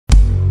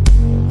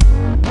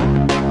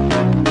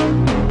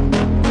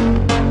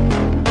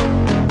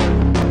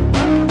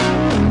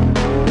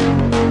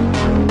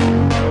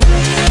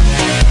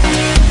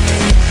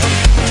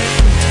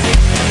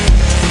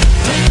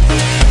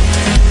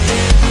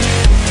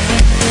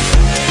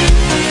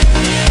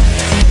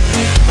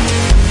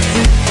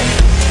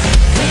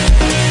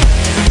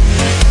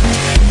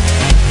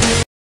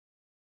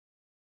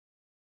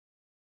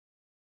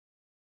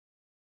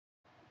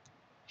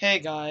Hey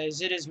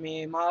guys, it is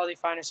me, Mildly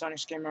Finer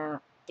Sonics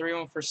Gamer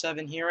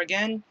 3147 here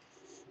again,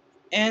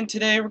 and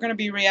today we're going to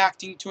be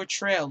reacting to a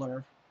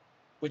trailer,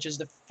 which is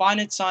the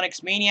Finite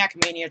Sonics Maniac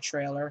Mania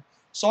trailer.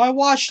 So I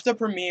watched the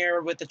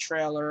premiere with the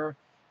trailer,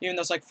 even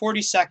though it's like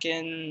 40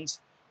 seconds,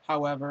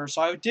 however,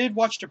 so I did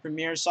watch the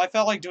premiere, so I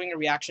felt like doing a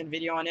reaction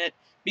video on it,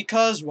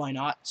 because why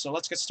not? So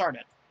let's get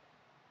started.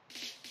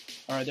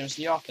 Alright, there's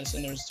The Office,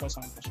 and there's Toy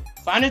Sonic.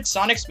 Finite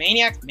Sonics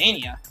Maniac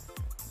Mania.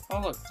 Oh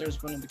look,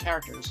 there's one of the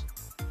characters.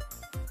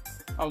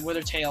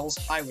 Withertails.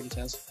 Hi,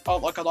 Withertails. Oh,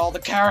 look at all the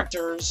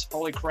characters.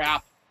 Holy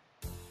crap.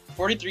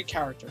 43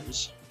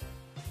 characters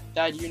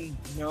that you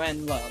know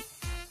and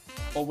love.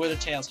 Oh,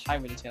 Withertails. Hi,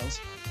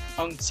 Withertails.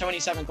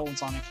 77 Golden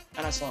Sonic.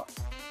 And I saw...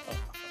 Oh,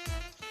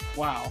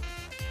 wow.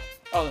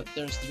 Oh,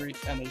 there's 3.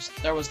 And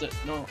there was the...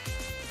 No.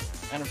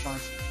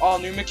 Animatronics. All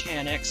new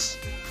mechanics.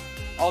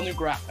 All new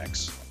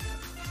graphics.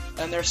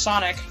 And there's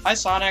Sonic. Hi,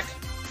 Sonic.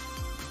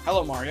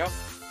 Hello, Mario.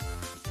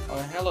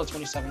 Oh, hello,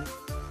 27.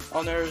 Oh,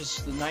 and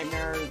there's the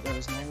Nightmare, there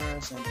was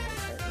Nightmares, and the other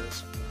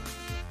characters.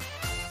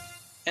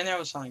 And there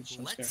was Sonic.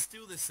 Let's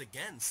do this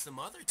again some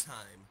other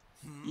time.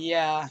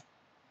 Yeah.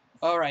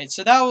 Alright,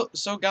 so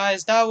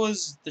guys, that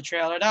was the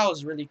trailer. That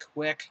was really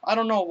quick. I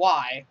don't know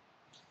why.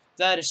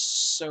 That is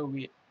so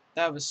weird.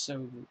 That was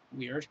so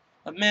weird.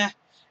 But meh.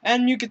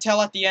 And you could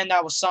tell at the end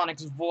that was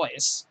Sonic's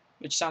voice,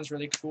 which sounds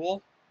really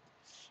cool.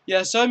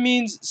 Yeah, so it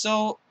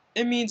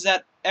means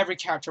that every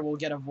character will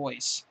get a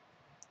voice.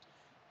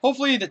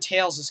 Hopefully the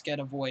Tails just get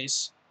a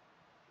voice.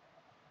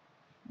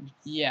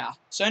 Yeah.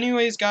 So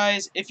anyways,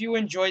 guys, if you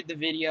enjoyed the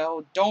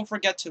video, don't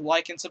forget to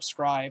like and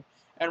subscribe,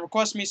 and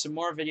request me some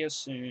more videos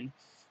soon.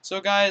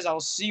 So guys, I'll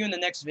see you in the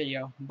next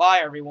video. Bye,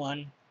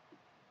 everyone.